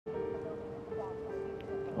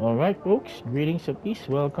Alright folks, greetings of peace.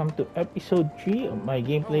 Welcome to episode 3 of my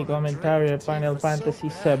gameplay commentary of Final Fantasy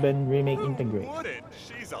VII Remake Integrate. Wouldn't?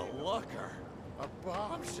 She's a looker. A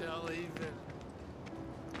bombshell even.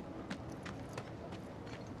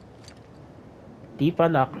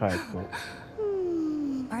 Tifa Lockhart folks.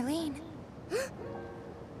 Arlene.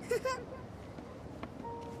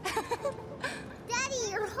 Daddy,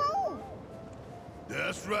 you're home!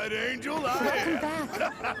 That's right, Angel. Welcome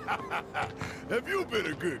back. Have you been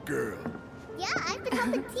a good girl? Yeah, I've been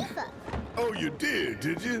helping Tifa. Oh, you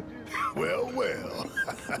did you? Well, well.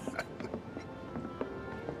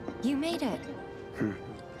 You made it.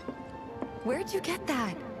 Where'd you get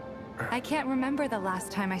that? I can't remember the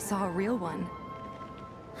last time I saw a real one.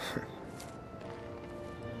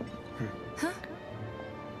 Huh?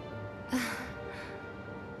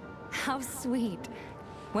 How sweet.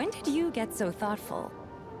 When did you get so thoughtful?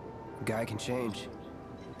 Guy can change.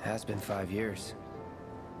 Has been 5 years.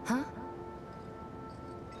 Huh?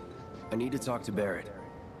 I need to talk to Barrett.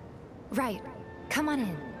 Right. Come on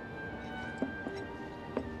in.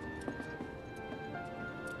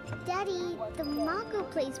 Daddy, the Mako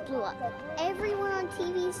place blew up. Everyone on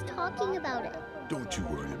TV's talking about it. Don't you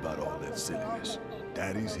worry about all that silliness.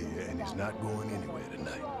 Daddy's here and he's not going anywhere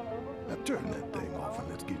tonight. Now turn that thing off and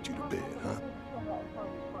let's get you to bed, huh?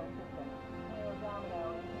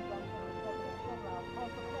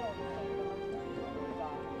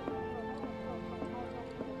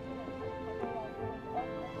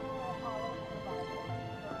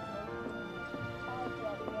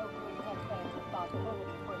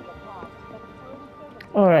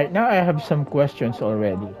 Alright, now I have some questions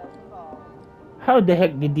already. How the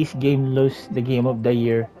heck did this game lose the Game of the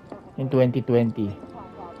Year in 2020?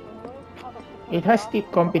 It has stiff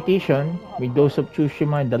competition with those of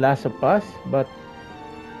Tsushima and The Last of Us, but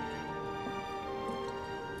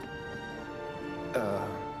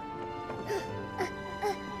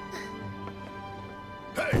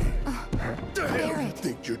Hey! The hell you Barrett.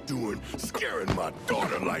 think you're doing scaring my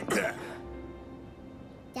daughter like that?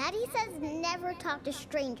 Daddy says never talk to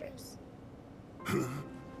strangers.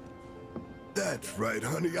 That's right,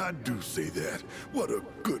 honey, I do say that. What a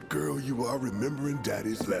good girl you are remembering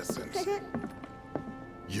Daddy's lessons.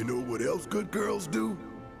 You know what else good girls do?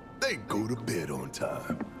 They go to bed on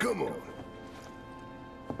time. Come on.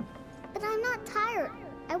 But I'm not tired.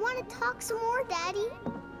 I want to talk some more, Daddy.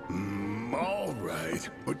 All right,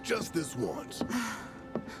 but just this once.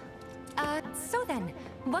 So then,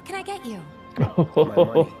 what can I get you? My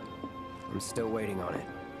money. I'm still waiting on it.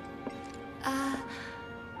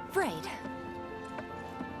 Right.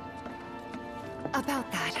 About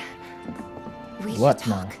that. We What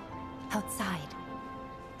should talk now? outside.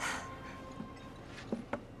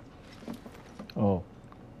 oh,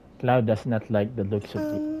 Cloud does not like the looks of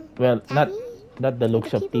Tifa. Well, not Daddy? the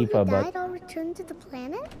looks The of people Tifa, who but died all returned to the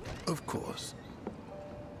planet? Of course.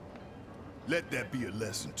 Let that be a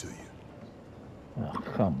lesson to you. oh,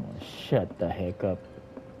 come on, shut the heck up.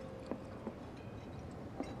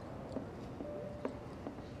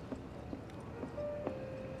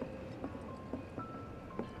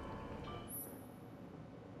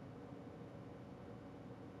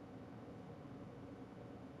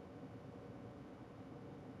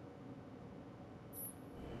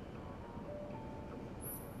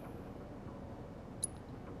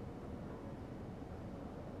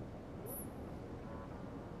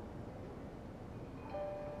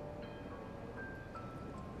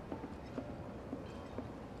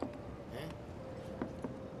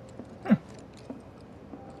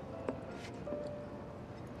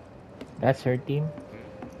 That's her team.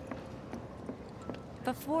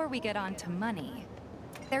 Before we get on to money,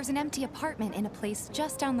 there's an empty apartment in a place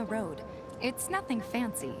just down the road. It's nothing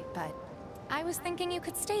fancy, but I was thinking you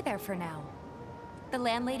could stay there for now. The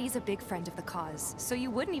landlady's a big friend of the cause, so you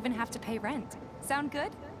wouldn't even have to pay rent. Sound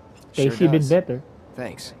good? Tasty bit does. better.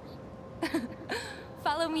 Thanks.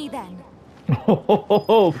 Follow me then.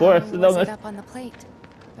 For as How long was as it up on the plate?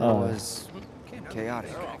 It was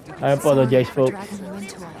chaotic. I apologize, Sorry for folks. dragging you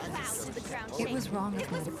into all this. It was wrong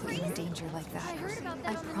of me to put you in danger like that.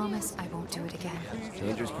 I promise I won't do it again.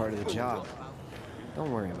 Danger's part of the job.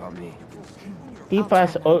 Don't worry about me.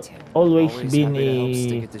 Tifa's I'll try not to. always Always been happy to help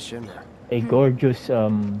stick a it to Shimmer. gorgeous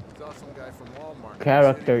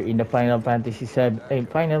character in the Final Fantasy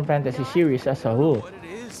Final Fantasy series as a whole.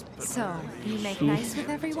 So, you make She's- nice with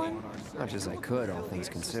everyone? Much as I could, all things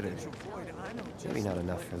considered. Maybe not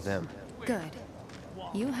enough for them. Good.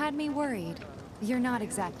 You had me worried. You're not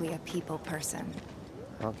exactly a people person.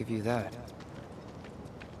 I'll give you that.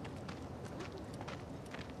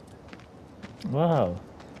 Wow.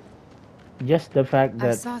 Just the fact I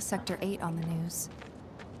that saw Sector 8 on the news.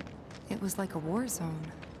 It was like a war zone.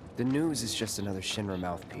 The news is just another Shinra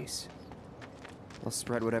mouthpiece. They'll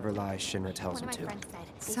spread whatever lies Shinra tells them to.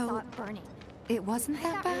 So, it wasn't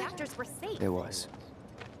that bad? Reactors were safe. It was.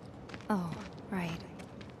 Oh, right.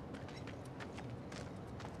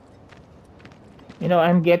 You know,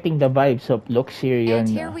 I'm getting the vibes of Luxurion And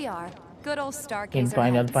here we are. Good old Stargazer in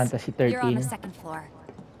Final heads. Fantasy You're on the 13. second floor.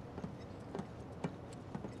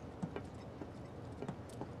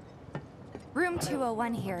 Room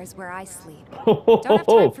 201 here is where I sleep. Don't have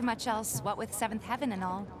time for much else, what with 7th Heaven and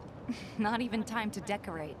all. Not even time to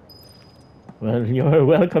decorate. Well, you're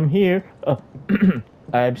welcome here. Oh,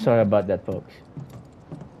 I'm sorry about that, folks.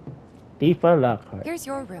 Tifa Lockhart. Here's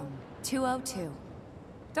your room, 202.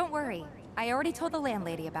 Don't worry, I already told the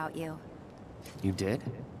landlady about you. You did?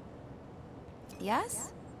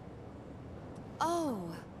 Yes?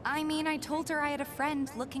 Oh, I mean, I told her I had a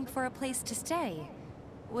friend looking for a place to stay.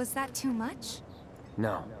 Was that too much?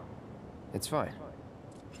 No. It's fine.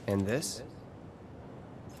 And this?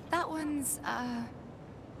 That one's,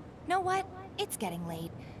 know what? It's getting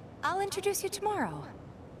late. I'll introduce you tomorrow.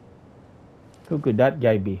 Who could that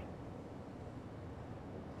guy be?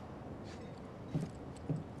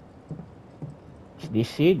 Is this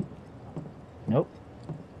Sid? Nope.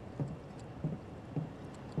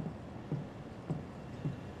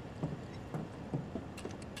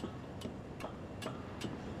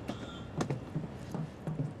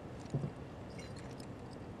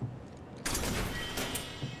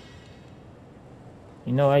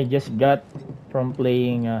 You know, I just got from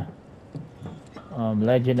playing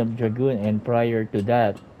Legend of Dragoon, and prior to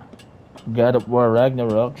that, God of War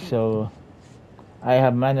Ragnarok. So I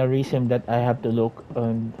have mannerism that I have to look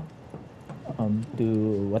to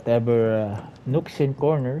whatever nooks and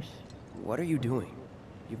corners. What are you doing?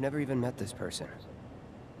 You've never even met this person.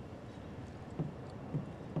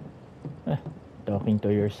 Talking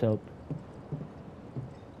to yourself.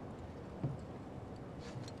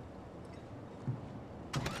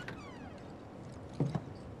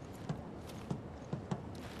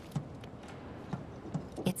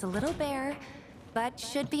 It's a little bare, but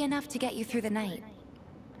should be enough to get you through the night.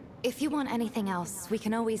 If you want anything else, we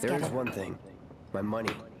can always get There's it. one thing. My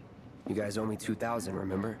money. You guys owe me 2,000,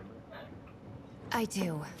 remember? I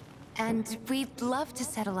do. And we'd love to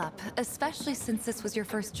settle up, especially since this was your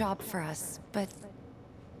first job for us, but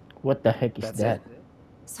What the heck is That's that? it.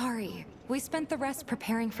 sorry. We spent the rest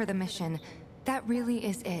preparing for the mission. That really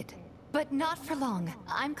is it. But not for long.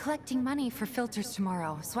 I'm collecting money for filters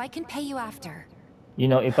tomorrow, so I can pay you after. You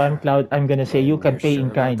know, if I'm Cloud, I'm gonna say you can You're pay sure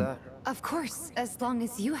in about kind. that? Of course, as long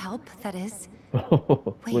as you help, that is.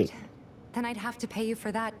 Wait. Wait, then I'd have to pay you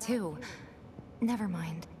for that too. Never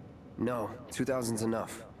mind. No, 2,000's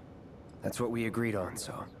enough. That's what we agreed on,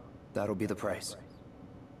 so that'll be the price.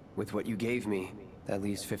 With what you gave me, that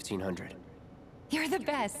leaves 1,500. You're the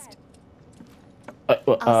best. Uh,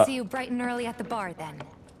 I'll see you bright and early at the bar then.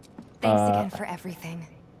 Thanks again for everything.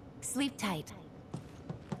 Sleep tight.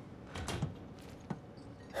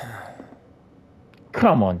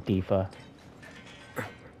 Come on, Tifa.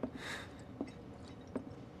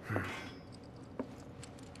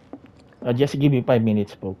 Just give me 5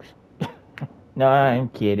 minutes, folks. No, I'm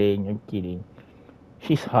kidding. I'm kidding.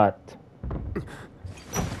 She's hot.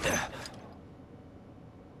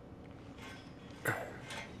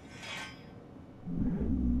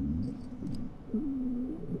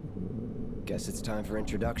 Guess it's time for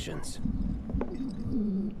introductions.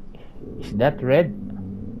 Is that red?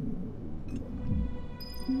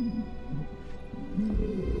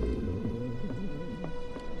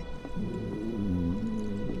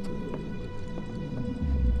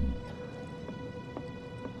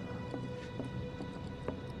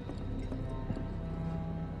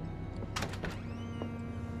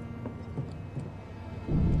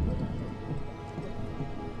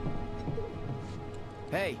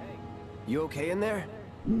 Hey, you okay in there?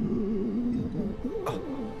 Oh.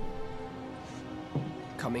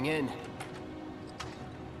 Coming in.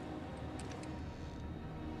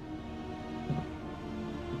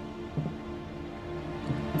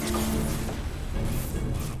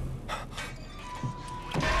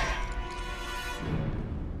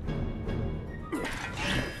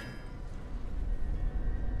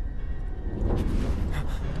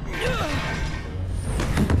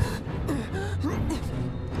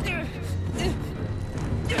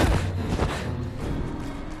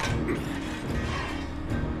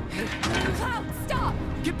 Cloud, stop!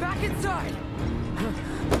 Get back inside!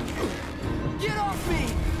 Get off me!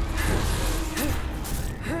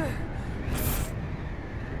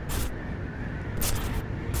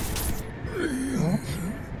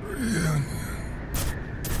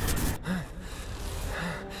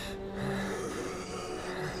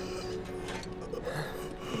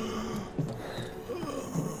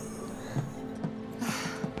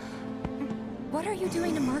 you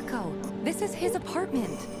doing to Marco? This is his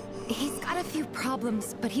apartment. He's got a few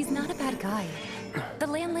problems, but he's not a bad guy. The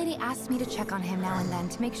landlady asked me to check on him now and then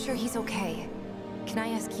to make sure he's okay. Can I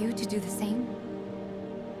ask you to do the same?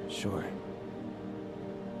 Sure.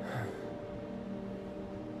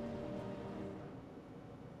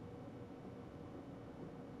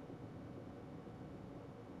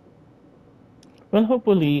 Well,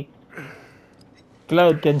 hopefully,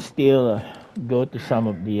 Cloud can still go to some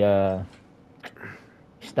of the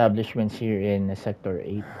establishments here in Sector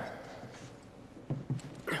 8.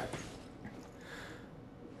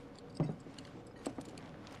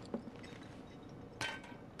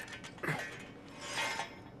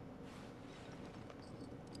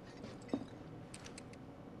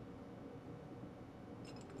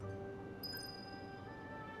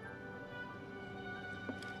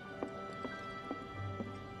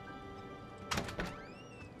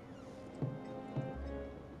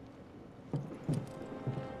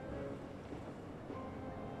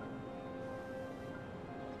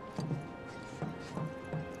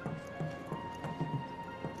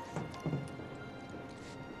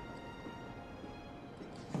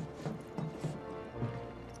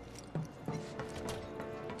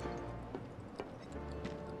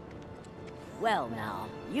 Well now,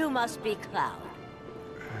 you must be Cloud.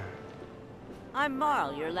 I'm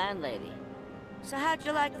Marl, your landlady. So how'd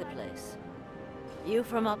you like the place? You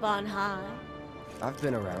from up on high? I've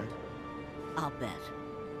been around. I'll bet.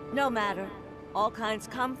 No matter. All kinds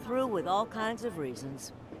come through with all kinds of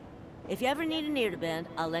reasons. If you ever need an ear to bend,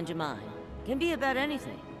 I'll lend you mine. Can be about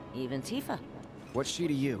anything, even Tifa. What's she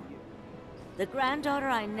to you? The granddaughter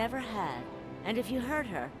I never had. And if you hurt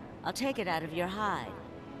her, I'll take it out of your hide.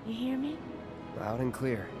 You hear me? Loud and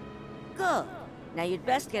clear. Good. Now you'd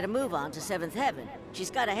best get a move on to 7th Heaven. She's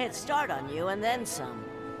got a head start on you, and then some.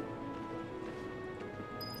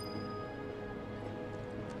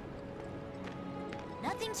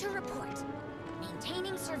 Nothing to report.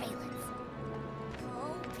 Maintaining surveillance.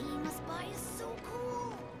 Oh, being a spy is so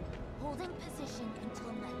cool. Holding position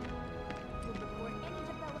until night. Will report any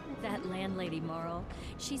developments. That landlady, Marl.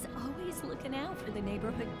 She's always looking out for the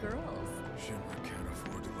neighborhood girls. Shinra can't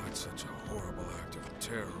afford to let such a horrible act of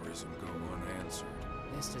terrorism go unanswered.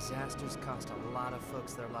 This disaster's cost a lot of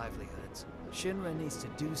folks their livelihoods. Shinra needs to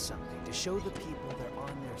do something to show the people they're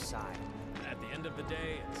on their side. At the end of the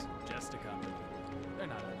day, it's just a company. They're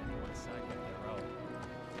not on anyone's side but their own.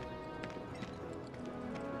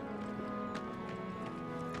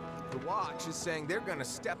 The Watch is saying they're gonna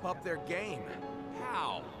step up their game.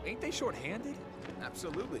 How? Ain't they short-handed?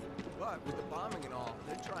 Absolutely. But with the bombing and all,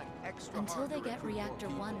 they're trying extra Until hard they to get recruit more Reactor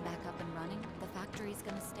people. 1 back up and running, the factory's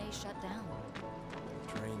gonna stay shut down.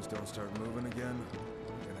 Trains don't start moving again.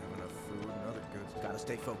 We're gonna have enough food and other goods. Gotta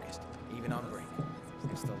stay focused, even on break.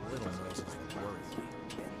 It's the little noises that worry me.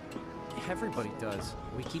 Everybody does.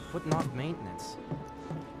 We keep putting off maintenance.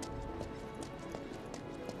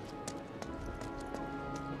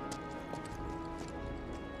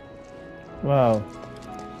 Wow.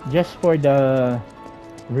 Just for the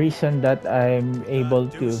reason that I'm able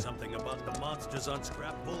to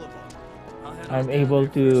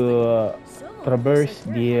traverse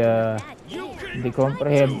the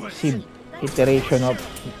comprehensive iteration of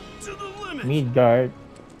Midgard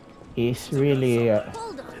is really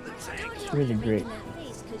it's really great.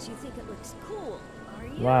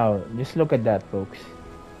 Wow, just look at that, folks.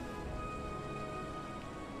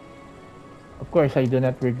 Of course, I do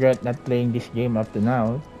not regret not playing this game up to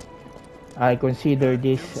now. I consider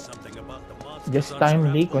this just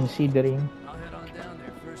timely, considering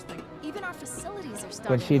Even our facilities are starting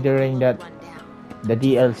considering that the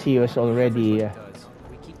DLC was already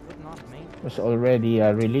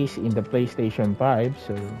released in the PlayStation 5,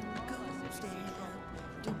 so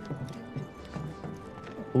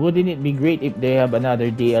wouldn't it be great if they have another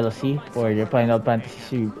DLC for the Final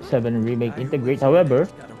Fantasy VII Remake Integrate? However,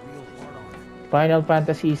 Final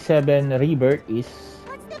Fantasy VII Rebirth is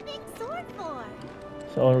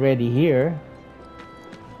already here.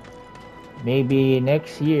 Maybe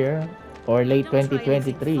next year or late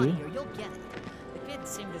 2023. You'll get it. The kids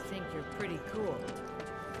seem to think you're pretty cool.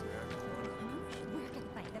 We're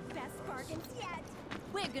gonna find the best bargains yet.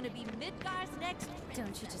 We're gonna be Midgard's next.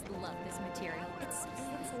 Don't you just love this material? It's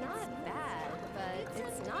not bad, but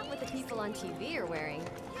it's not what the people on TV are wearing.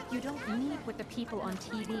 You don't need what the people on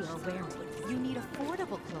TV are wearing. You need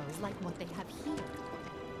affordable clothes like what they have here.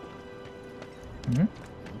 Hmm?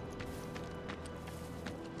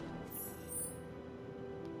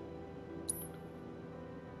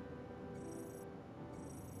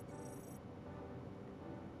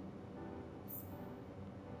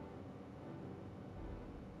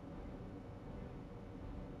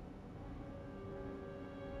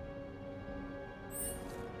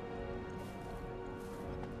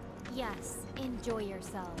 Yes, enjoy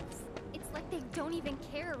yourselves. It's like they don't even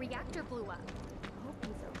care a reactor blew up. I hope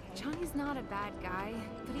he's okay. Johnny's not a bad guy,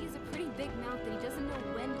 but he has a pretty big mouth that he doesn't know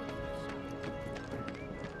when to keep shut.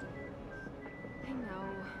 I know.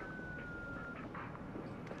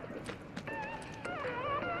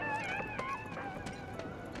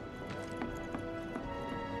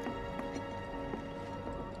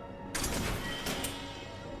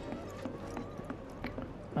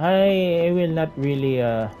 I will not really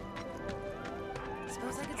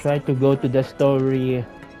try to go to the story,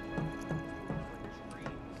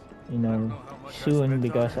 you know, soon,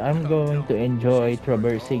 because I'm going to enjoy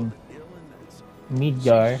traversing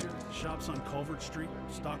Midgar. Shops on Culvert Street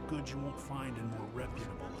stock goods you won't find in more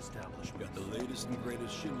reputable establishments. Got the latest and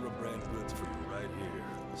greatest Shinra brand goods for you right here.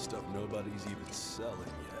 Stuff nobody's even selling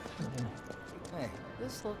yet. Hey,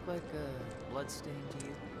 this look like a blood stain to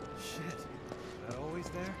you? Shit. That always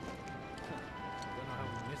there?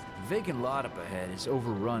 Vacant lot up ahead is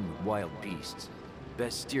overrun with wild beasts.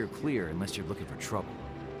 Best steer clear unless you're looking for trouble.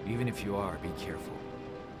 Even if you are, be careful.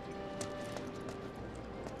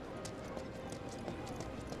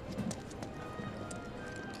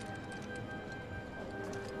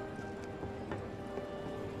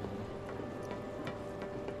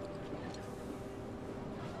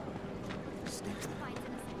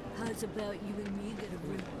 How's about you and me get a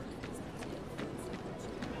room?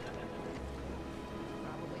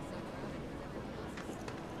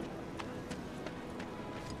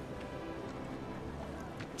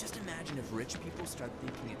 Just imagine if rich people start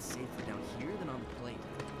thinking it's safer down here than on the plate.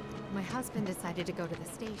 My husband decided to go to the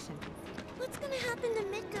station. What's gonna happen to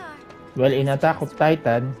Midgar? Well, in Attack of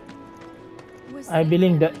Titan, I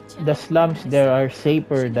believe that the slums there are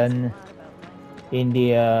safer than in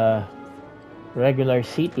the regular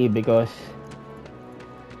city, because,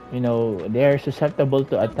 you know, they are susceptible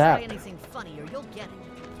to attack. Don't try anything funny or you'll get it.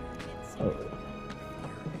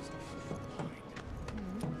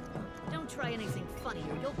 Don't try anything funny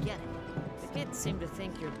or you'll get it. The kids seem to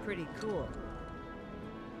think you're pretty cool.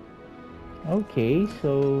 Okay,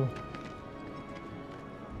 so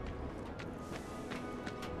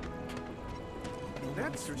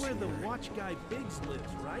That's where the watch guy Biggs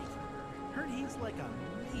lives, right? Heard he's like a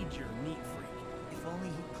major neat freak. If only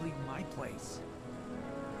he'd clean my place.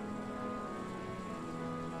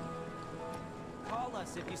 Call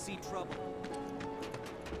us if you see trouble.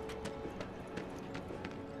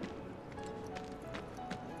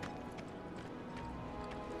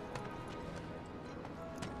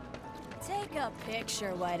 Take a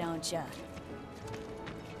picture, why don't ya?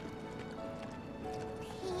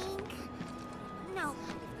 Pink? No,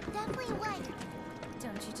 definitely white.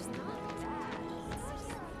 Don't you just know?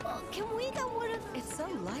 Can we get one of... It's so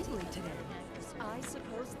lively today. I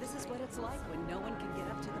suppose this is what it's like when no one can get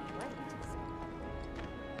up to the plate.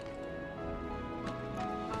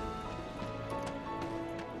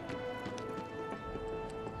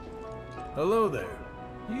 Hello there.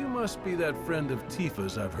 You must be that friend of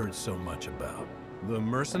Tifa's I've heard so much about. The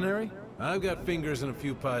mercenary? I've got fingers in a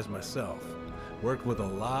few pies myself. Worked with a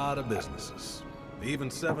lot of businesses. Even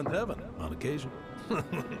Seventh Heaven, on occasion.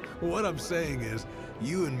 What I'm saying is,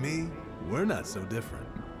 you and me, we're not so different.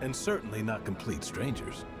 And certainly not complete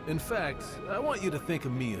strangers. In fact, I want you to think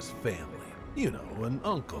of me as family. You know, an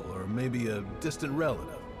uncle or maybe a distant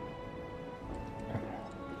relative.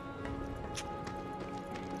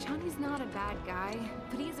 Johnny's not a bad guy,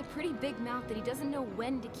 but he has a pretty big mouth that he doesn't know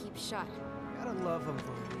when to keep shut. Gotta love him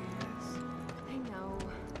for who he is. I know.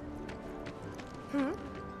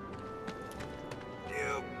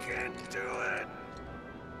 You can do it!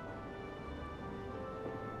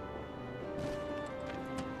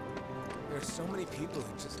 There's so many people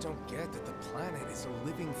who just don't get that the planet is a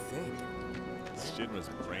living thing. Shinra's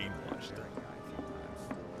brainwashed them.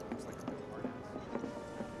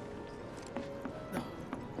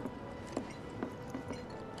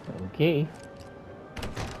 okay.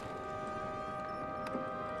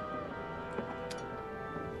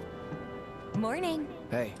 Morning.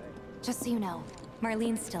 Hey. Just so you know,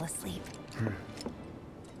 Marlene's still asleep.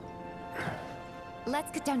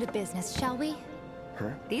 Let's get down to business, shall we? Huh?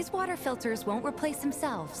 These water filters won't replace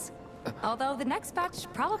themselves. Although the next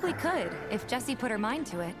batch probably could, if Jessie put her mind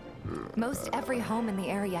to it. Most every home in the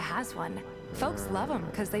area has one. Folks love them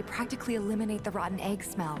because they practically eliminate the rotten egg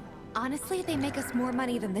smell. Honestly, they make us more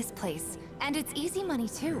money than this place. And it's easy money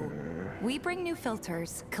too. We bring new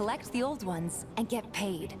filters, collect the old ones, and get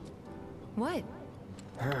paid. What?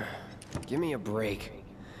 Give me a break.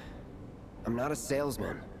 I'm not a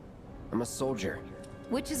salesman. I'm a soldier.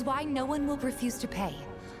 Which is why no one will refuse to pay.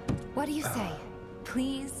 What do you say?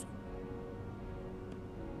 Please?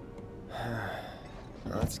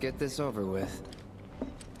 Let's get this over with.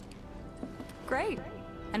 Great.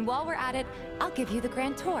 And while we're at it, I'll give you the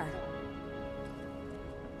grand tour.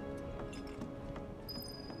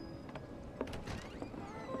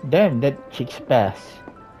 Damn, that chick's pass.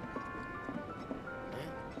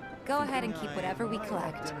 Go ahead and keep whatever we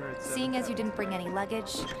collect. Seeing as you didn't bring any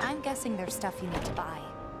luggage, I'm guessing there's stuff you need to buy.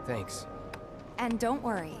 Thanks. And don't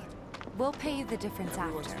worry, we'll pay you the difference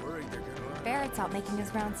after. Barrett's out making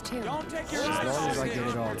his rounds too. As long as I get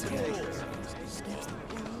it all today.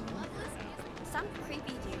 Some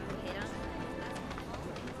creepy dude hit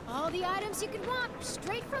on. All the items you could want,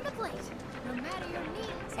 straight from the plate. No matter your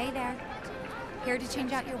needs. Hey there. Here to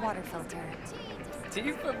change out your water filter.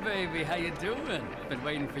 Tifa, baby, how you doing? Been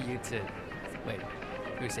waiting for you to... Wait,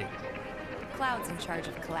 who's he? Cloud's in charge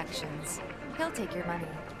of collections. He'll take your money.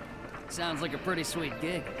 Sounds like a pretty sweet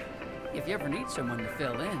gig. If you ever need someone to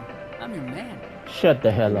fill in, I'm your man. Shut the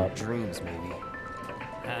hell up. Dreams, maybe.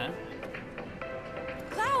 Huh?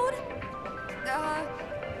 Cloud!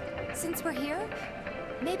 Since we're here,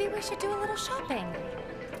 maybe we should do a little shopping.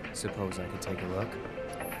 Suppose I could take a look?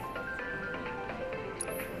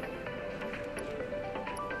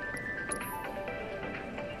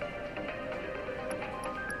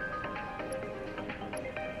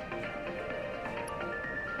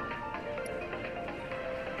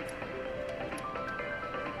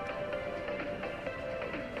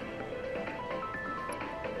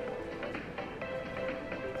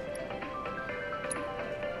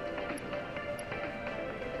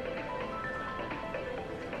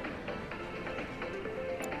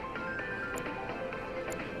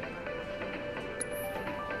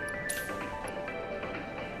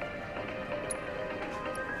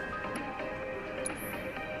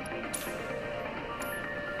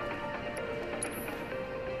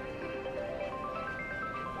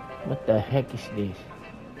 What the heck is this?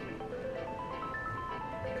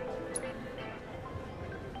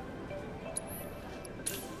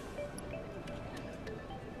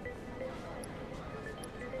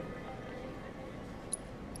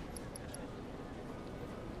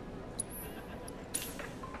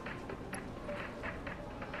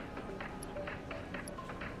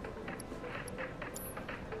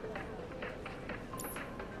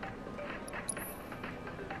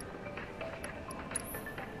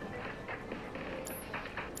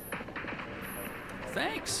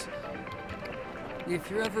 Thanks. If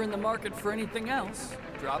you're ever in the market for anything else,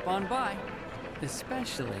 drop on by.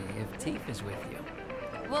 Especially if Teef is with you.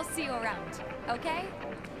 We'll see you around, okay?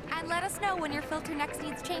 And let us know when your filter next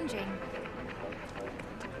needs changing.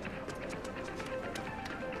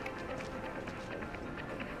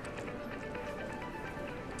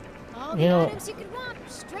 All the items you could want,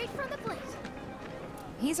 straight from the plate.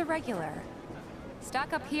 He's a regular.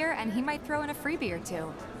 Stock up here and he might throw in a freebie or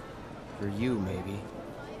two. For you, maybe.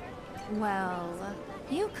 Well,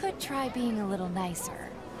 you could try being a little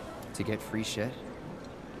nicer. To get free shit?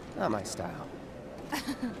 Not my style.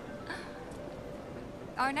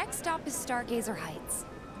 Our next stop is Stargazer Heights.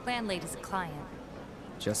 Landlady's a client.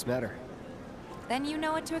 Just met her. Then you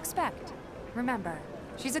know what to expect. Remember,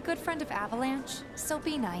 she's a good friend of Avalanche, so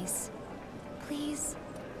be nice. Please?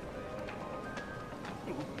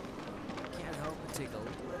 Can't help but take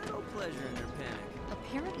a little pleasure in their panic.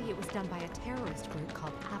 Apparently it was done by a terrorist group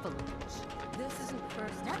called Avalanche. This isn't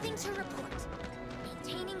first. Nothing to report.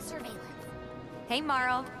 Maintaining surveillance. Hey,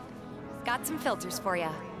 Marl. Got some filters for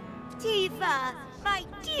ya. Tifa, my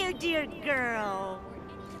dear, dear girl.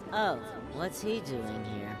 Oh, what's he doing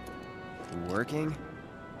here? Working?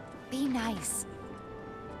 Be nice.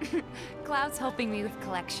 Cloud's helping me with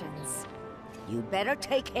collections. You better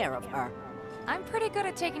take care of her. I'm pretty good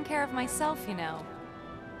at taking care of myself, you know.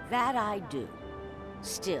 That I do.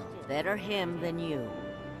 Still, better him than you.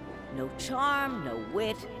 No charm, no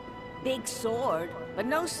wit. Big sword, but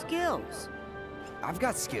no skills. I've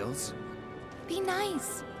got skills. Be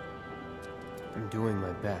nice. I'm doing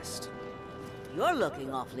my best. You're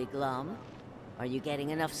looking awfully glum. Are you getting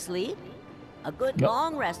enough sleep? A good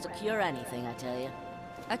long rest will cure anything, I tell you.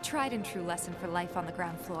 A tried and true lesson for life on the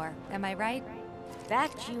ground floor. Am I right?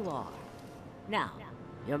 That you are. Now,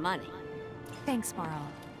 your money. Thanks, Marl.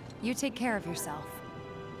 You take care of yourself.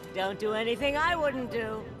 Don't do anything I wouldn't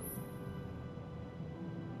do.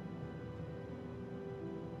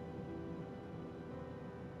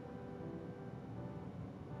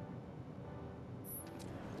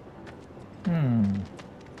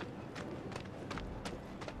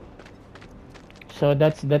 So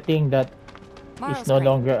that's the thing that is no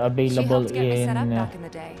longer available in back in the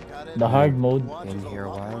day. the hard mode. Been here a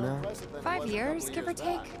while now? 5 years, give or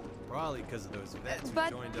take. Probably because of those vets who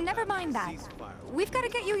But joined up never after mind the that. ceasefire. We've got to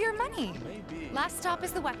get you your money. Maybe. Last stop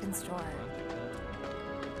is the weapons store.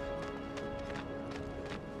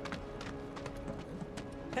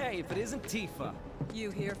 Hey, if it isn't Tifa.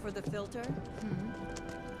 You here for the filter?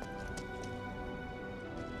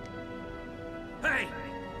 Hey!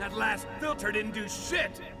 That last filter didn't do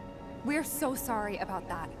shit! We're so sorry about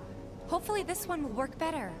that. Hopefully this one will work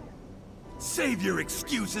better. Save your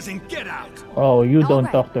excuses and get out! Oh, you don't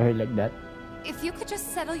Alright. talk to her like that. If you could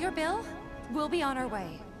just settle your bill, we'll be on our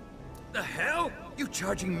way. The hell? You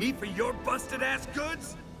charging me for your busted-ass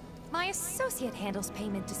goods? My associate handles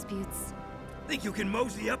payment disputes. Think you can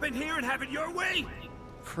mosey up in here and have it your way?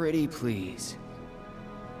 Pretty please.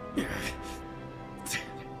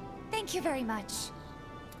 Thank you very much.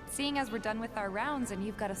 Seeing as we're done with our rounds and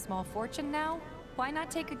you've got a small fortune now, why not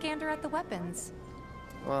take a gander at the weapons?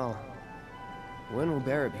 Well, when will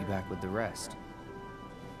Barrett be back with the rest?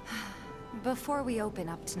 Before we open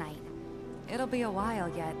up tonight. It'll be a while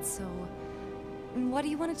yet, so... What do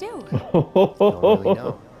you want to do? Don't really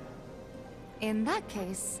know. In that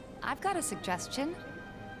case, I've got a suggestion.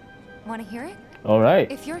 Want to hear it?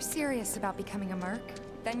 Alright. If you're serious about becoming a merc,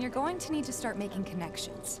 then you're going to need to start making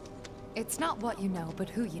connections. It's not what you know, but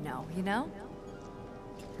who you know, you know?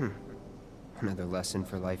 Another lesson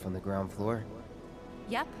for life on the ground floor.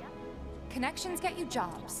 Yep. Connections get you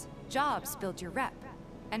jobs. Jobs build your rep.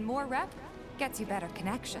 And more rep gets you better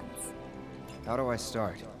connections. How do I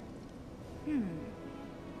start?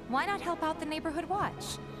 Why not help out the neighborhood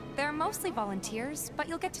watch? They're mostly volunteers, but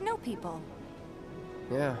you'll get to know people.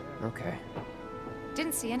 Yeah, okay.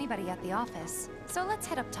 Didn't see anybody at the office, so let's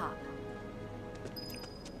head up top.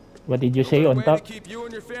 What did you say on Way top? to keep you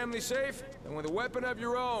and your family safe, and with a weapon of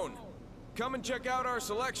your own. Come and check out our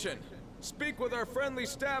selection. Speak with our friendly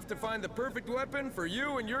staff to find the perfect weapon for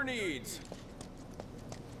you and your needs.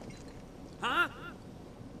 Huh?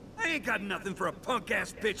 I ain't got nothing for a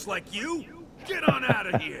punk-ass bitch like you! Get on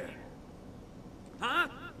out of here! Huh?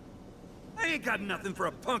 I ain't got nothing for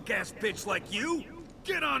a punk-ass bitch like you!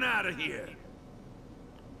 Get on out of here!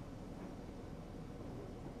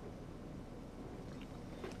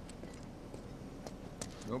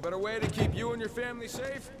 No better way to keep you and your family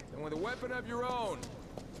safe than with a weapon of your own.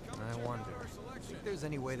 I wonder, think there's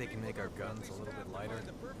any way they can make our guns a little bit lighter?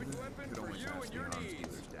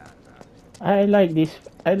 I like this.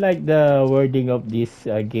 I like the wording of this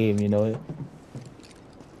game, you know.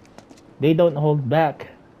 They don't hold back.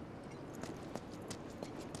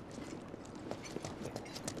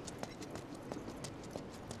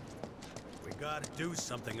 We gotta do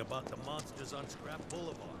something about the monsters on Scrap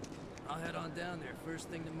Boulevard. I'll head on down there first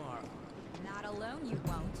thing tomorrow. Not alone, you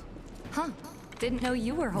won't. Huh. Didn't know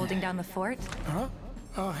you were holding down the fort. Huh?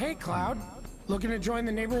 Oh, hey, Cloud. Looking to join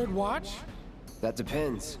the neighborhood watch? That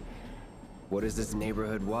depends. What does this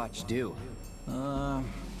neighborhood watch do?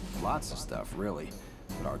 Lots of stuff, really.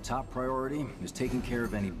 But our top priority is taking care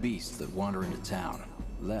of any beasts that wander into town.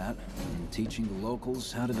 That, and teaching the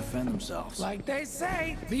locals how to defend themselves. Like they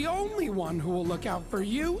say, the only one who will look out for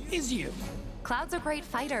you is you. Cloud's a great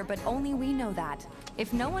fighter, but only we know that.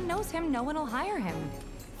 If no one knows him, no one will hire him.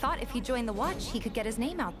 Thought if he joined the watch, he could get his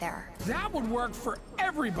name out there. That would work for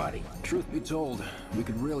everybody. Truth be told, we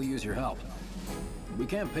could really use your help. We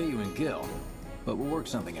can't pay you in gil, but we'll work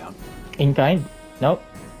something out. In kind? Nope.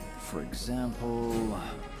 For example...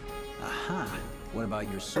 Aha! What about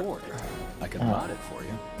your sword? I could rot it for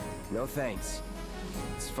you. No thanks.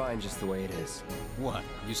 It's fine just the way it is. What?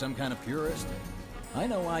 You some kind of purist? I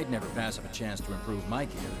know I'd never pass up a chance to improve my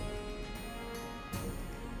gear.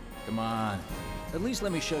 Come on. At least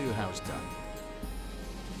let me show you how it's done.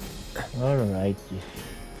 Alright.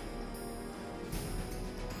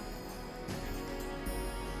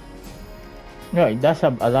 No, it does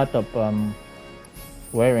have a lot of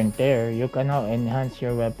wear and tear. You can now enhance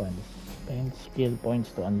your weapons. Spend skill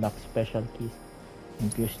points to unlock special keys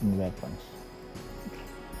infused in weapons.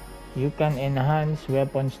 You can enhance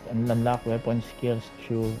weapons and unlock weapon skills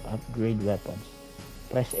through upgrade weapons.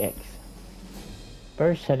 Press X.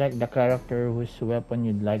 First, select the character whose weapon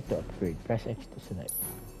you'd like to upgrade. Press X to select.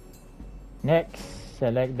 Next,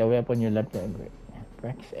 select the weapon you'd like to upgrade.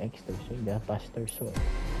 Press X to select the faster sword.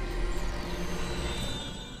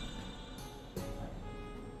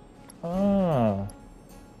 Ah,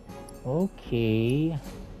 okay.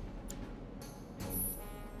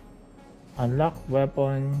 Unlock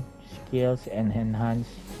weapon skills and enhance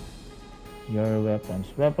your weapons.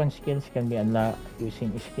 Weapon skills can be unlocked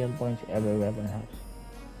using skill points every weapon has.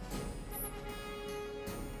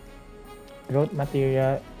 Growth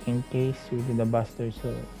material encased within the Buster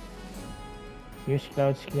Sword. Use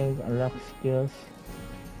Cloud skill to unlock skills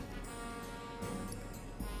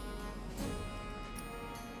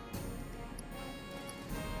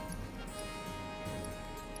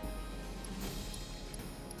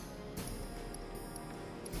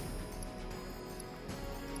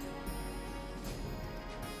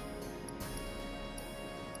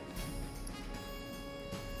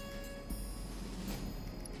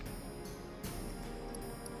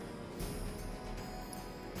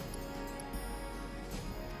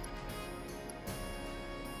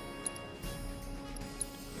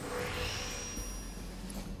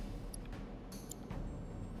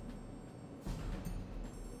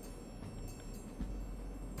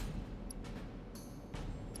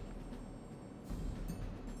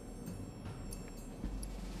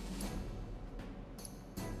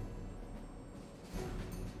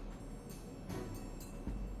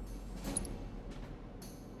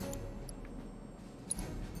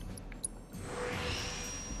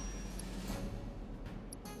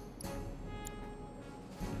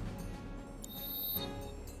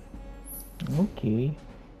Okay.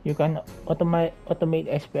 You can automate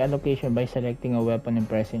SP allocation by selecting a weapon and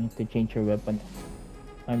pressing it to change your weapon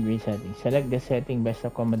and resetting. Select the setting best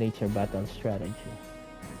accommodates your battle strategy.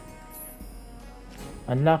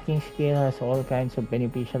 Unlocking skill has all kinds of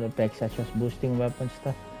beneficial effects such as boosting weapon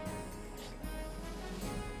stuff.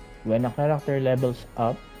 When a character levels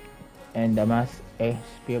up and the mass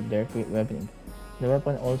SP of their weapon, the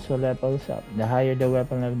weapon also levels up. The higher the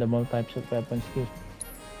weapon level, the more types of weapon skills.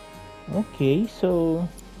 Okay, so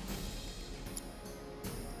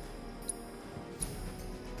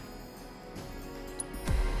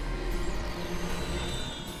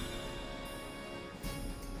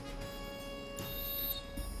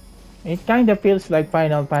it kind of feels like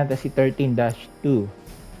Final Fantasy 13-2.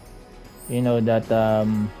 You know that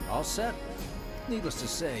All set? Needless to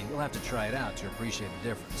say, you'll have to try it out to appreciate the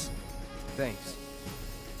difference. Thanks.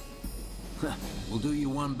 We'll do you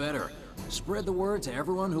one better. Spread the word to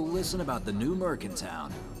everyone who'll listen about the new merc in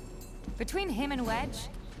town. Between him and Wedge,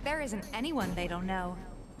 there isn't anyone they don't know.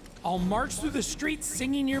 I'll march through the streets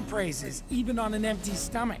singing your praises, even on an empty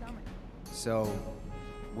stomach. So,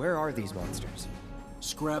 where are these monsters?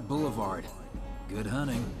 Scrap Boulevard. Good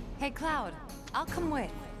hunting. Hey, Cloud, I'll come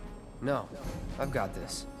with. No, I've got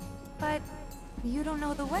this. But you don't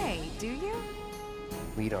know the way, do you?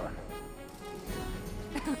 Lead on.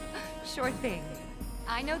 Sure thing.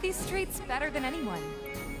 I know these streets better than anyone.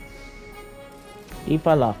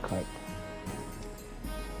 Tifa Lockhart.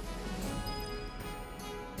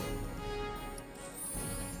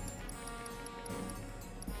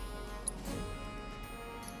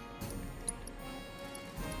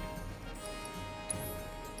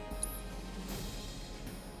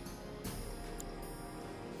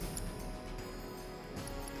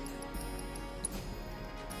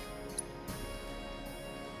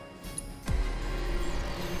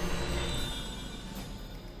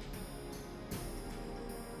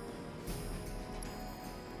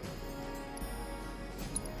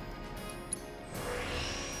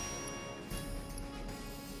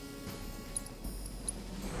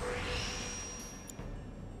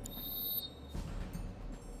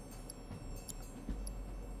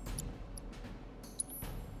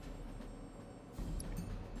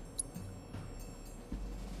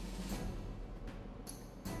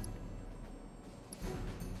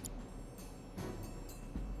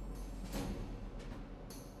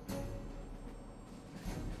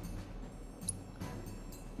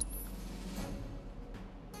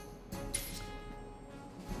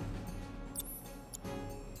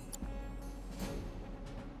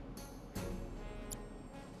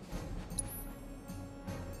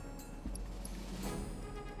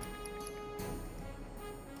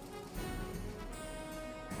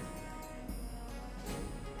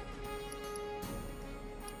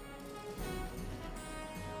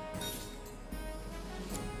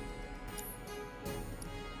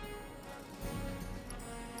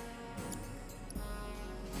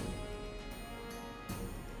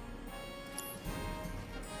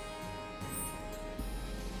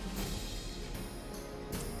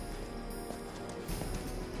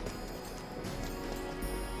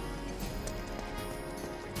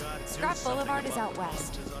 Scrap Boulevard is out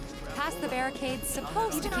west. Past the barricades,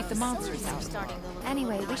 supposed to keep the monsters out.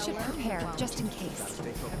 Anyway, we should prepare, just in case.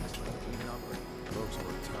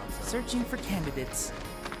 Searching for candidates.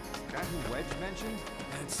 That who Wedge mentioned?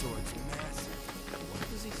 That sword's massive. What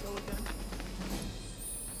does he sell again?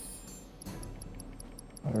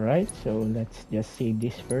 Alright, so let's just save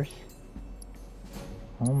this first.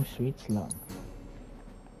 Home Sweet Slum.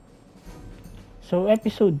 So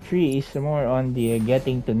episode 3 is more on the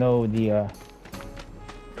getting to know the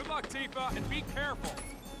Good luck, Tifa, and be careful.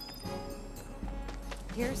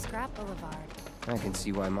 Here's Scrap Boulevard. I can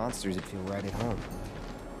see why monsters would feel right at home.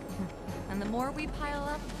 And the more we pile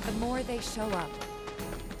up, the more they show up.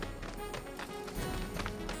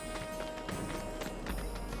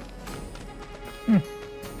 Is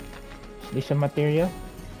this a material?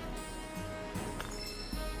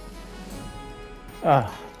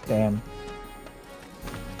 Ah, damn.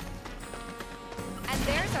 And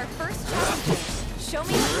there's our first challenge. Show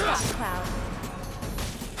me what you got, Cloud.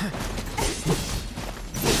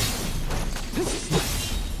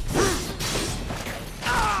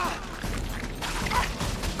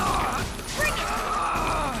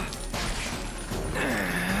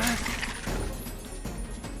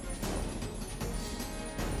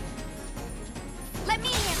 Let me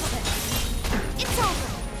handle this. It's over.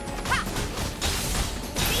 Ha!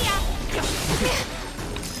 See ya.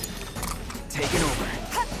 Taking over.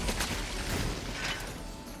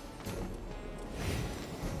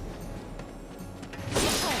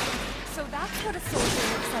 That's what a soldier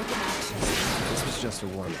looks like in action. This was just a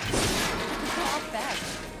warm-up. I'll bet.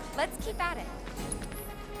 Let's keep at it.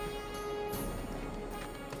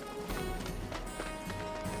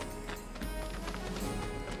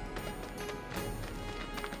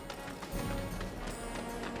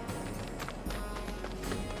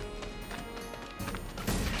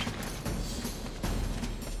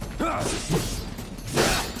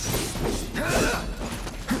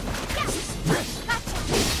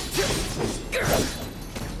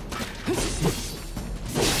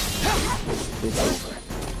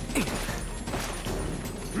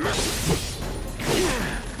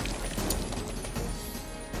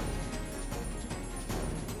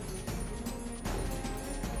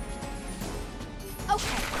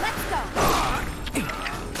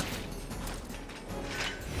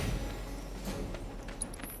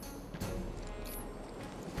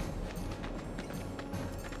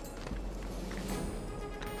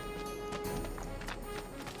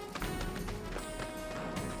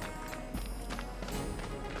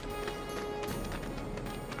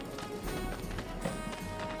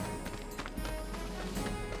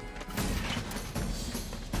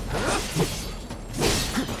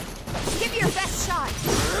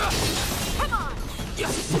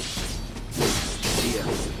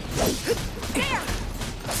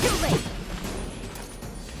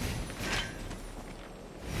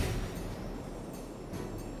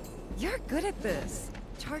 This.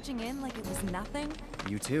 Charging in like it was nothing?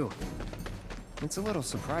 You too. It's a little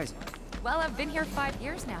surprising. Well, I've been here 5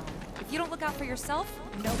 years now. If you don't look out for yourself,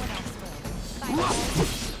 no one else will. By the way,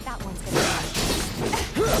 that one's gonna die.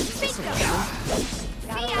 Speak up!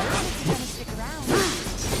 Gotta learn if you're gonna stick around.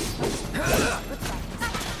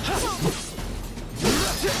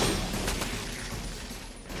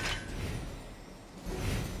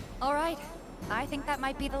 All right. I think that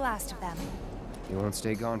might be the last of them. You won't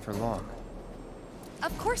stay gone for long.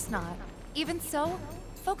 Of course not. Even so,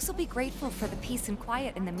 folks will be grateful for the peace and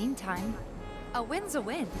quiet in the meantime. A win's a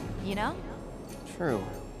win, you know? True.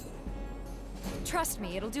 Trust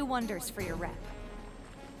me, it'll do wonders for your rep.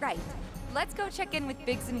 Right. Let's go check in with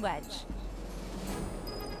Biggs and Wedge.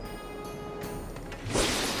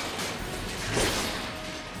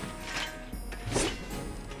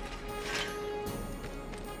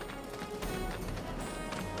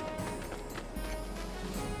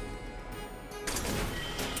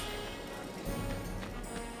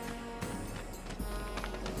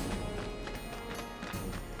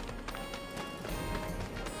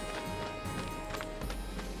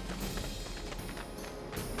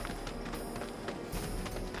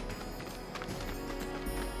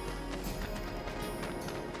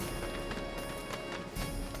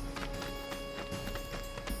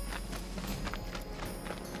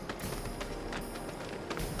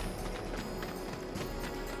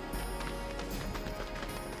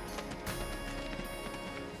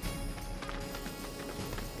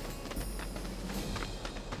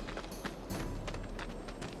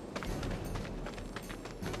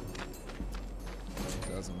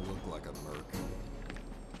 Doesn't look like a merc.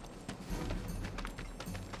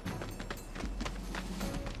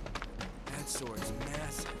 That sword's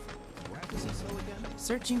massive. What does he sell again?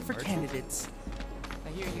 Searching for candidates. I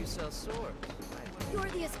hear you sell swords. You're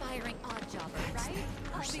the aspiring odd jobber, right?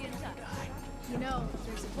 I'll be in touch. You know,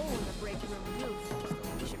 there's a hole in the break room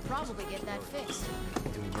roof. You should probably get that fixed.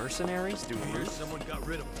 Do mercenaries do loot? Someone got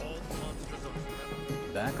rid of all the monsters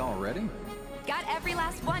on Back already? Got every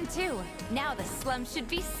last one, too. Now the slum should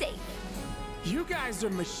be safe. You guys are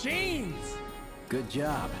machines! Good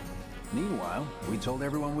job. Meanwhile, we told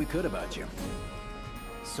everyone we could about you.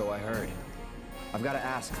 So I heard. I've got to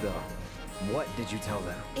ask, though. What did you tell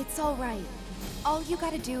them? It's all right. All you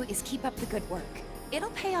gotta do is keep up the good work.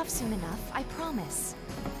 It'll pay off soon enough, I promise.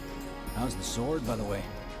 How's the sword, by the way?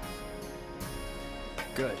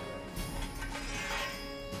 Good.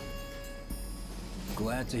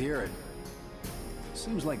 Glad to hear it.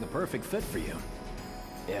 Seems like the perfect fit for you.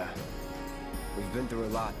 Yeah. We've been through a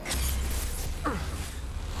lot.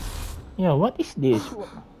 Yeah, what is this?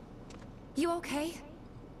 You okay?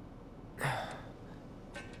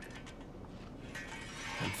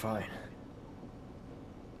 I'm fine.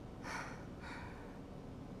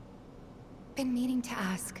 Been meaning to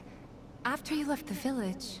ask. After you left the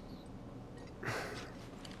village...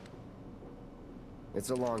 It's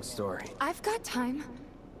a long story. I've got time.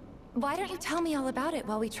 Why don't you tell me all about it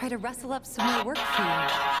while we try to rustle up some more work for you?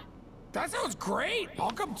 That sounds great!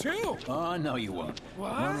 I'll come too! Oh, no you won't.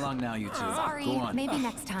 What? Run along now, you two. Sorry, Go on. maybe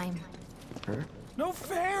next time. Huh? No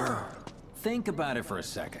fair! Think about it for a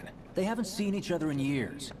second. They haven't seen each other in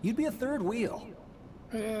years. You'd be a third wheel.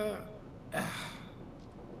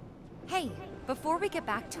 Hey, before we get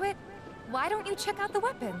back to it, why don't you check out the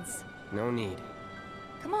weapons? No need.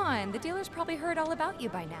 Come on, the dealer's probably heard all about you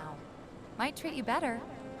by now. Might treat you better.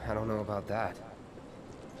 I don't know about that.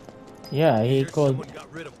 Yeah, he called. Someone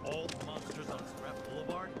got rid of all the monsters on Scrap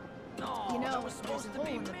Boulevard? No, you know, there's a hole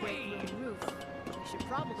in the break room roof. We should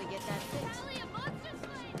probably get that fixed.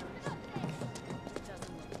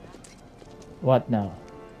 What now?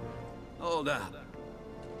 Hold up.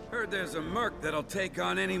 Heard there's a merc that'll take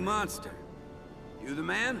on any monster. You the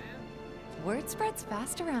man? Word spreads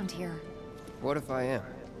fast around here. What if I am?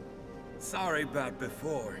 Sorry about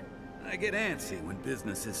before. I get antsy when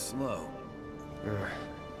business is slow.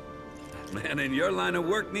 Man in your line of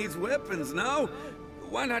work needs weapons, no?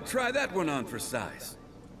 Why not try that one on for size?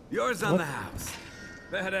 Yours on the house.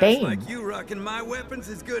 Badass Dang. like you rocking my weapons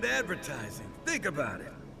is good advertising. Think about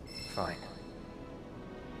it. Fine.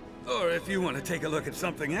 Or if you want to take a look at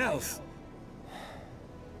something else.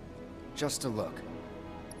 Just a look.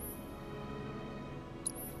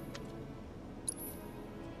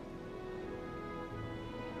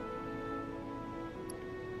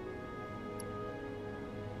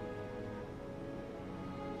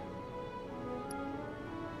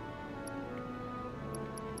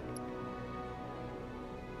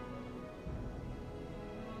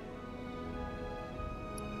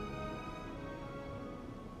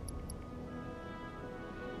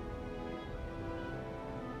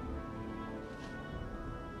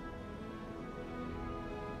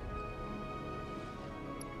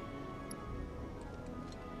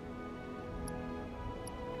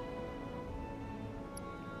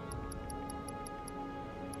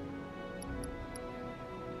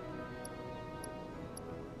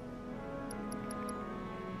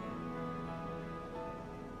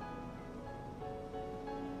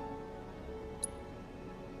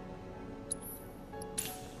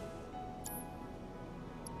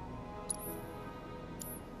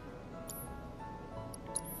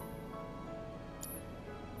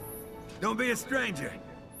 Don't be a stranger.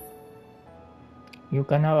 You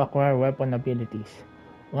can now acquire weapon abilities.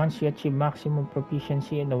 Once you achieve maximum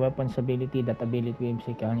proficiency in the weapon's ability, that ability will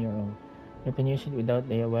be on your own. You can use it without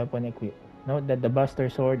the weapon equipped. Note that the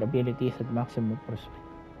Buster Sword ability is at maximum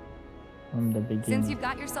from the beginning. Since you've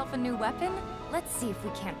got yourself a new weapon, let's see if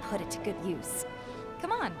we can't put it to good use.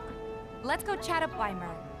 Come on, let's go chat up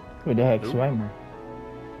Weimer. Who the heck's Weimer?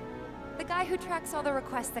 The guy who tracks all the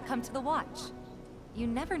requests that come to the watch. You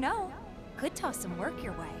never know. Could toss some work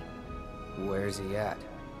your way. Where's he at?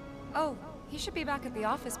 Oh, he should be back at the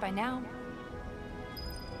office by now.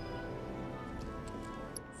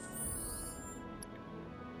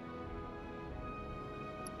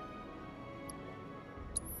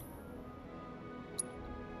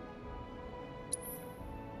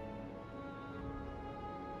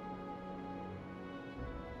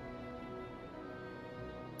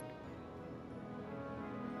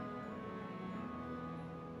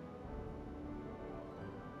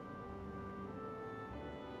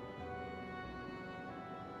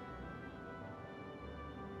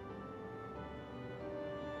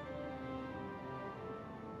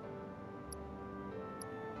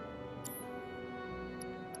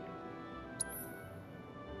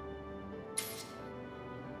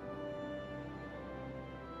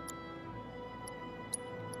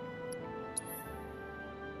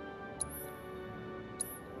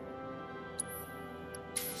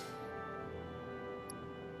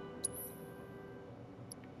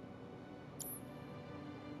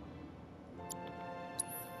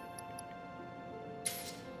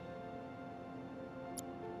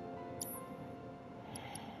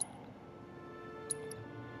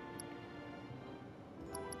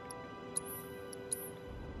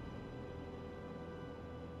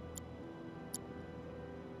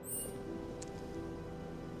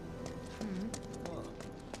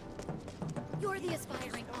 You're the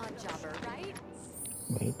aspiring odd jobber, right?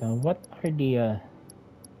 Wait, what are the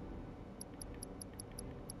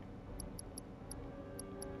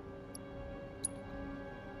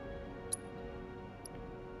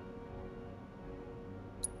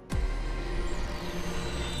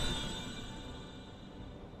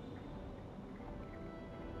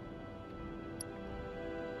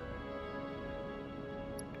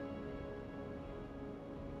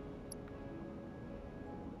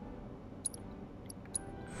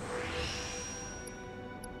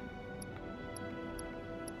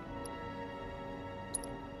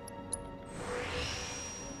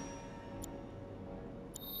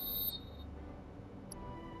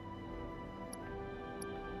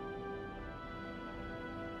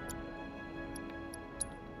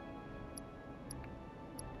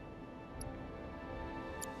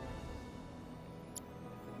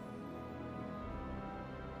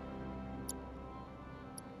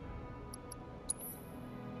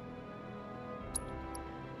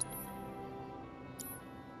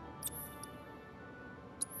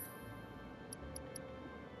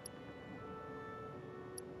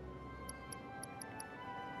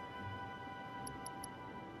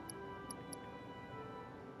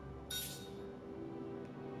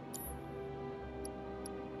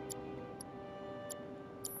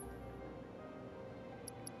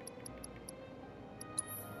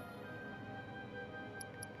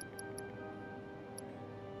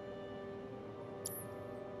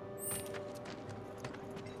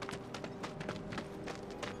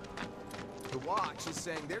watch is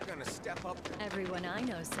saying they're gonna step up. Everyone I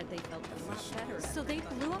know said they felt a lot better. So they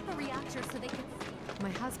blew up a reactor so they could...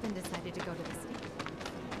 My husband decided to go to the city.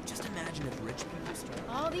 Just imagine if rich people started...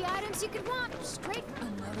 All the items you could want, straight from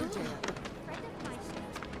another day.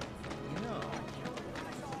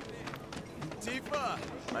 Tifa,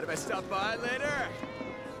 mind if I stop by later?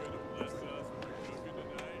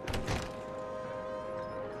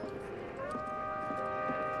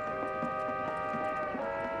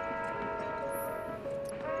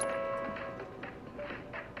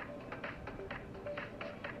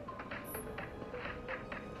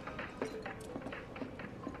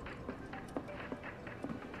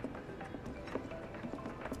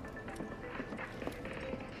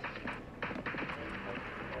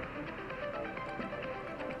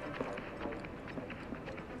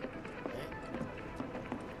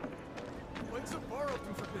 When's the bar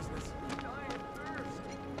open for business?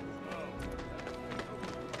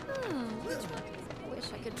 Wish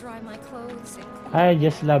I could dry my clothes. I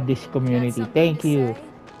just love this community. Thank you.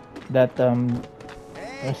 That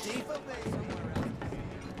yes.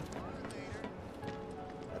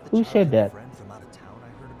 Who said that? Friend from out of town I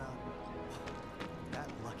heard about. That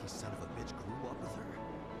lucky son of a bitch grew up with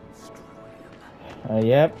her.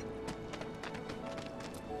 Yep.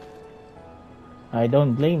 I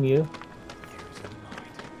don't blame you.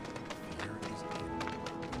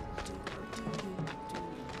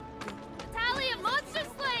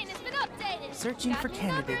 Searching for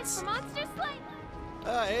candidates.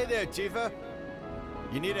 Hey there, Tifa.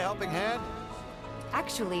 You need a helping hand?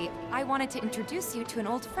 Actually, I wanted to introduce you to an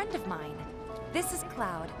old friend of mine. This is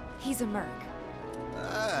Cloud. He's a merc.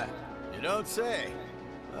 Ah, you don't say.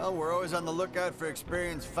 Well, we're always on the lookout for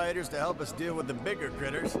experienced fighters to help us deal with the bigger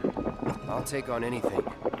critters. I'll take on anything.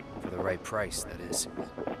 For the right price, that is.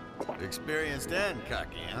 Experienced and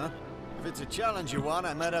cocky, huh? If it's a challenge you want,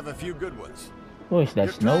 I might have a few good ones. Who is that,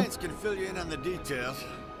 Your Snow? clients can fill you in on the details.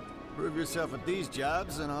 Prove yourself at these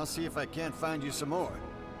jobs, and I'll see if I can't find you some more.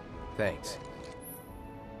 Thanks.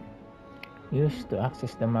 Use to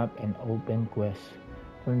access the map and open quests.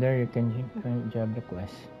 From there, you can job the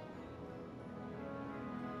quest.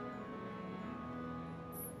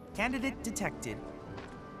 Candidate detected.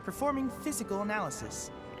 Performing physical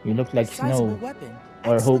analysis. You look like Sizable Snow. weapon.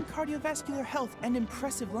 Or Excellent Hope. cardiovascular health and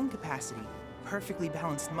impressive lung capacity. Perfectly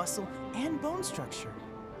balanced muscle and bone structure.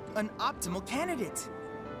 An optimal candidate.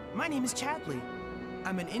 My name is Chadley.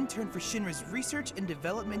 I'm an intern for Shinra's Research and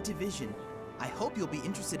Development Division. I hope you'll be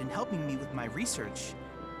interested in helping me with my research.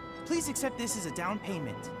 Please accept this as a down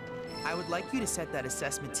payment. I would like you to set that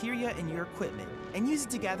assess materia in your equipment and use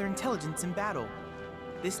it to gather intelligence in battle.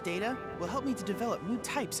 This data will help me to develop new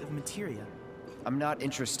types of materia. I'm not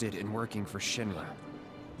interested in working for Shinra.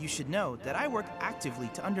 You should know that I work actively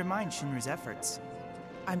to undermine Shinra's efforts.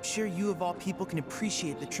 I'm sure you of all people can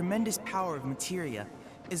appreciate the tremendous power of materia,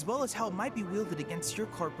 as well as how it might be wielded against your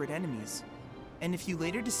corporate enemies. And if you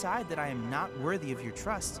later decide that I am not worthy of your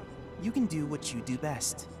trust, you can do what you do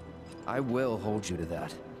best. I will hold you to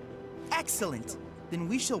that. Excellent! Then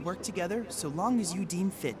we shall work together so long as you deem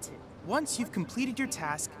fit. Once you've completed your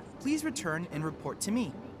task, please return and report to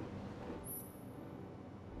me.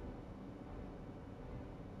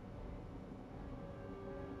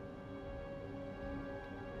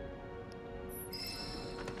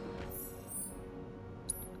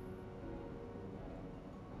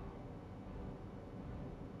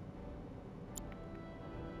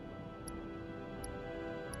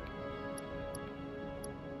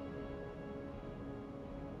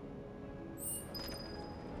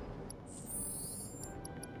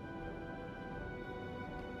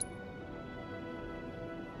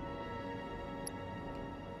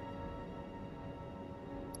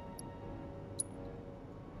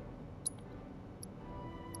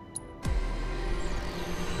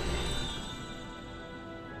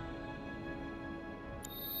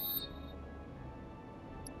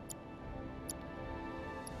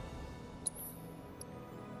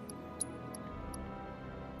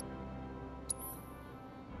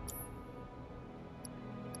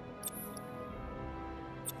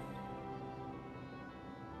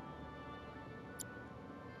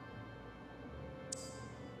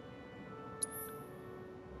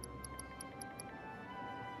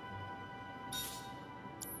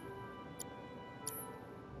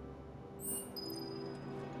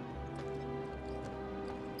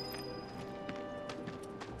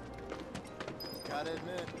 Gotta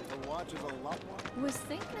admit, the watch is a lot more. Was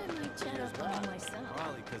thinking I might chat up on myself.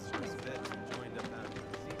 Probably because of his vets and joined up out of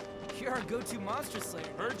the You're our go-to monster slayer.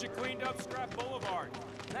 Heard you cleaned up Scrap Boulevard.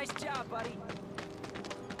 Nice job, buddy.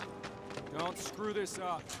 Don't screw this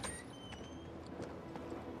up.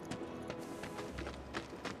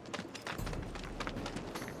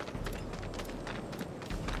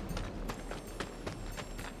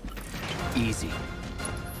 Easy.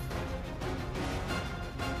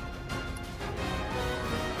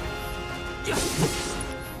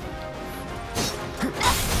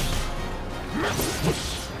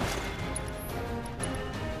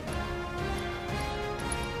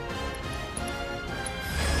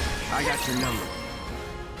 I got your number.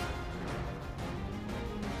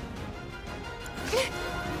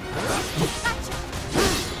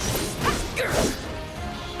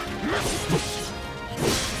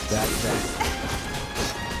 That's that.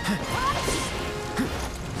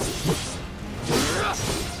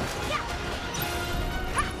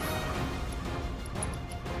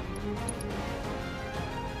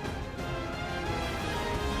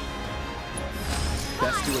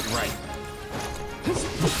 Let's do it right.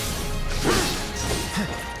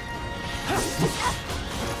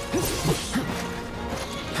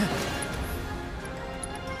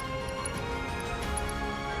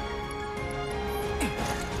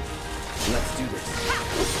 Let's do this.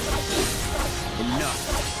 Enough.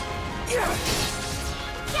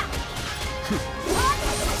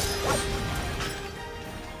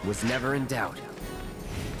 Was never in doubt.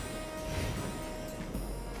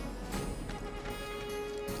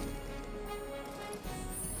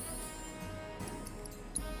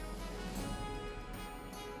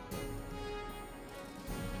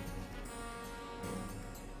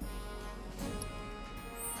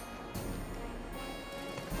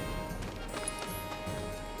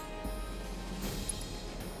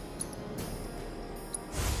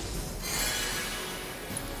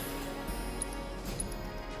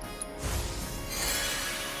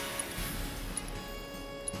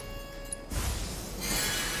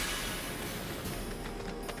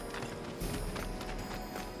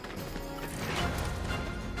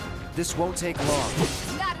 This won't take long.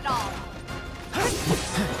 Not at all.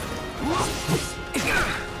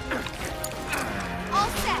 All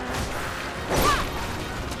set.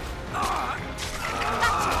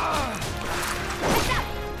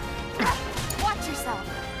 Watch yourself.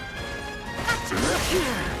 Gotcha.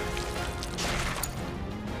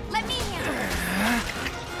 Let me handle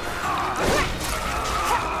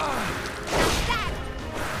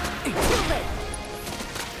it.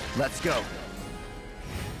 Let's go.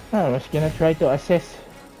 I was gonna try to assess.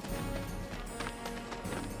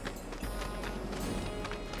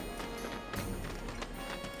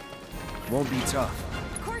 Won't be tough.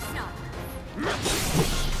 Of course not.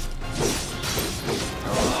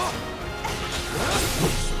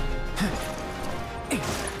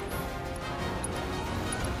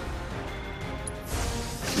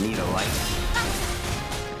 Need a light.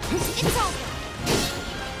 It's over.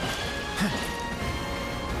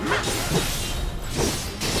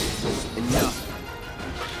 Enough.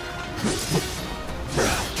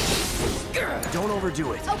 Don't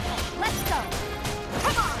overdo it. Okay, let's go.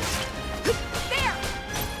 Come on. There.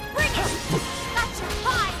 Bring it. Gotcha.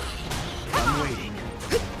 High. Come I'm on. waiting.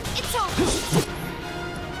 It's over.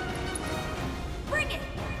 Bring it.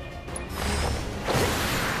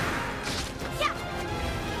 Yeah.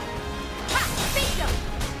 Ha. Bingo.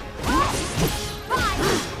 High.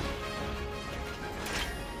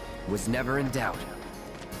 Was never in doubt.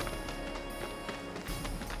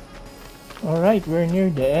 Alright, we're near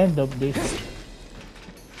the end of this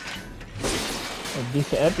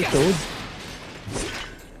episode.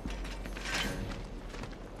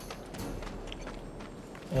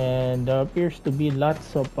 And there appears to be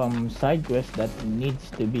lots of side quests that needs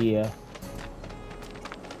to be I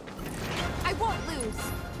won't lose.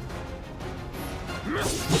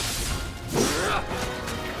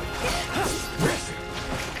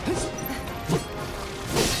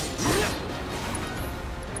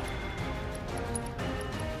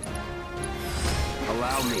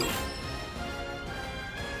 Allow me.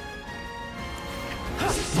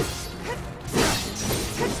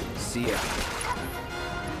 See ya.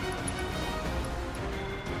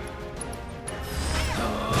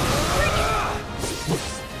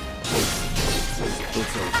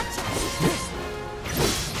 It's over.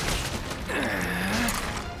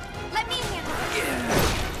 Let me handle it.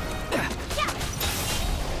 Yeah.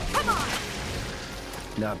 Come on.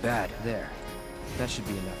 Not bad. There. That should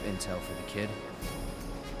be enough intel for the kid.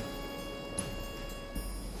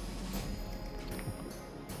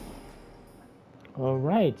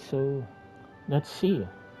 Alright, so let's see.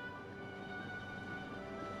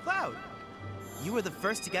 Cloud, you were the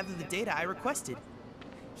first to gather the data I requested.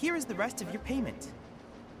 Here is the rest of your payment.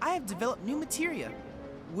 I have developed new materia.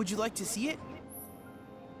 Would you like to see it?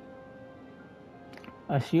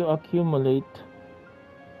 As you accumulate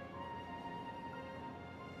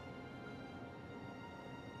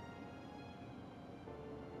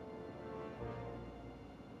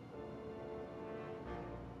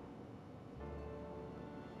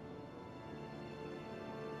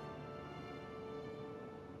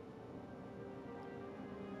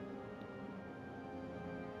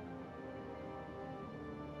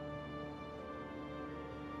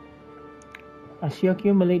As you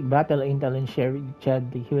accumulate battle intel and share with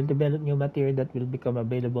Chadley, he will develop new material that will become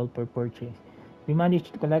available for purchase. If you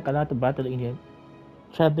manage to collect a lot of battle intel,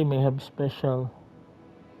 Chadley may have special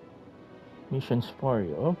missions for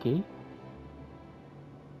you. Okay.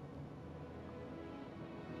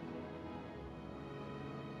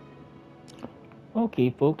 Okay,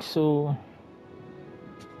 folks, so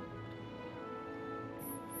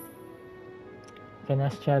you can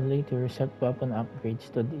ask Chadley to reset weapon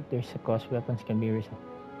upgrades to there's a cost weapons can be reset.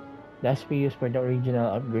 The SP used for the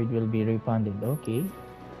original upgrade will be refunded. Okay.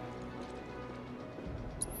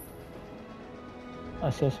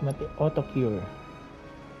 Assessment auto cure.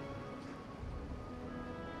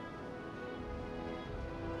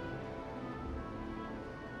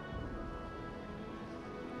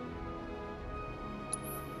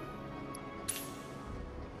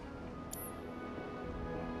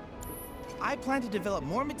 I plan to develop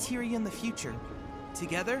more materia in the future.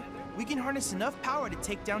 Together, we can harness enough power to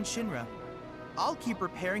take down Shinra. I'll keep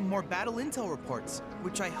preparing more battle intel reports,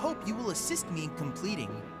 which I hope you will assist me in completing.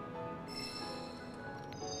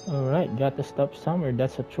 Alright, gotta stop somewhere.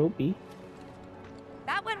 That's a trophy.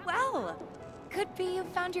 That went well. Could be you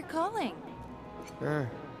found your calling.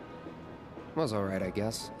 Was alright, I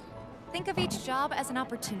guess. Think of each job as an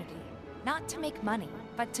opportunity. Not to make money,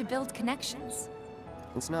 but to build connections.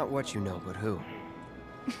 It's not what you know, but who.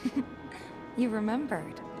 You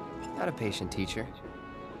remembered. Not a patient teacher.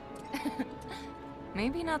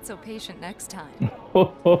 Maybe not so patient next time.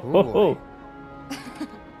 Ooh.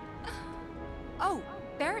 Oh,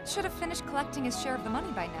 Barrett should have finished collecting his share of the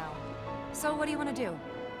money by now. So what do you want to do?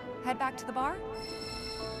 Head back to the bar?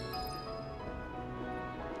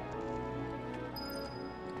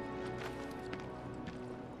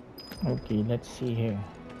 Okay, let's see here.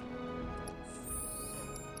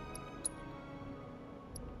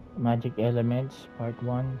 Magic Elements, Part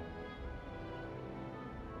 1.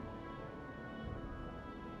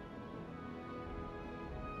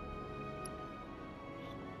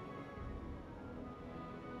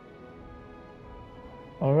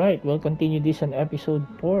 Alright, we'll continue this on episode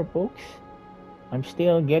 4, folks. I'm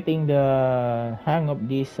still getting the hang of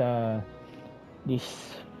this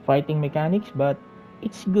fighting mechanics, but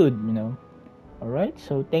it's good, you know. Alright,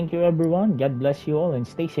 so thank you everyone. God bless you all and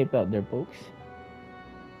stay safe out there, folks.